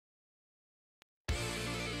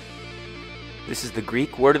This is the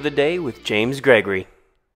Greek word of the day with James Gregory.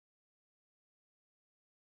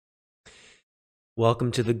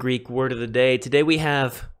 Welcome to the Greek word of the day. Today we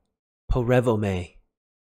have porεύομαι.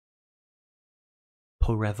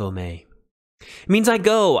 Porεύομαι. It means I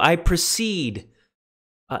go, I proceed.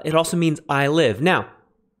 It also means I live. Now,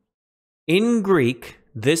 in Greek,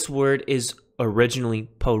 this word is originally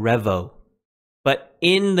porevo, but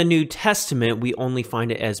in the New Testament, we only find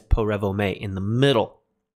it as pορεύομαι in the middle.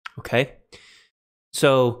 Okay?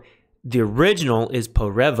 So the original is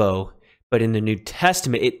porevo, but in the New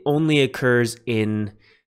Testament, it only occurs in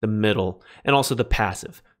the middle, and also the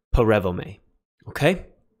passive, pορεύομαι. Okay?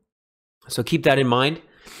 So keep that in mind.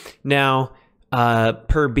 Now,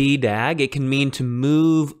 per BDAG, it can mean to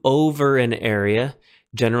move over an area,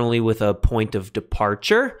 generally with a point of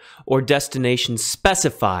departure or destination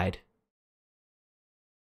specified.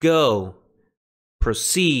 Go,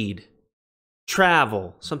 proceed,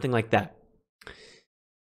 travel, something like that.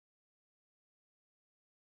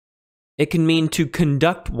 It can mean to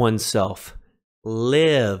conduct oneself,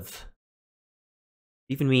 live,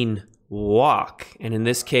 even mean walk. And in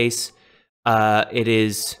this case, it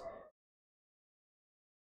is...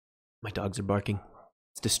 My dogs are barking.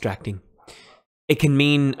 It's distracting. It can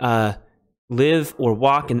mean live or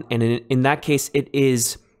walk, and in that case, it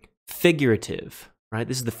is figurative, right?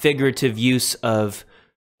 This is the figurative use of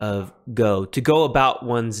go, to go about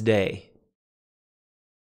one's day.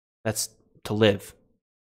 That's to live,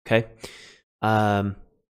 okay?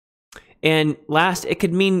 And last, it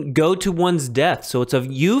could mean go to one's death. So it's a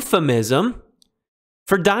euphemism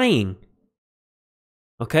for dying.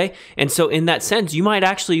 Okay? And so in that sense, you might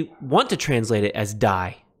actually want to translate it as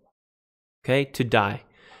die. Okay? To die.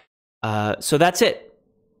 So that's it.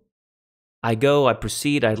 I go, I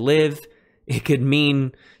proceed, I live. It could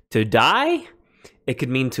mean to die. It could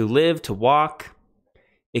mean to live, to walk.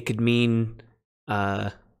 It could mean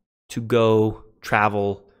to go,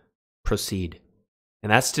 travel, proceed.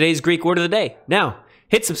 And that's today's Greek word of the day. Now,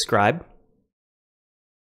 hit subscribe.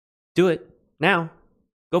 Do it now.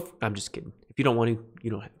 I'm just kidding. If you don't want to, you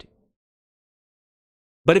don't have to.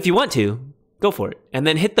 But if you want to, go for it. And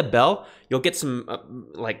then hit the bell. You'll get some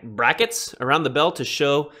like brackets around the bell to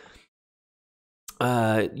show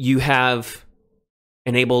you have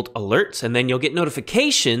enabled alerts. And then you'll get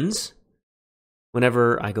notifications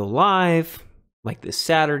whenever I go live, like this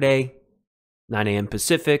Saturday, 9 a.m.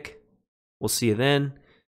 Pacific. We'll see you then.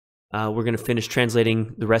 We're going to finish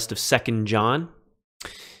translating the rest of 2 John.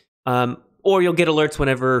 Or you'll get alerts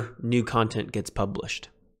whenever new content gets published.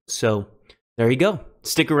 So there you go.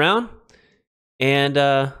 Stick around, and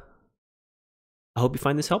I hope you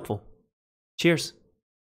find this helpful. Cheers.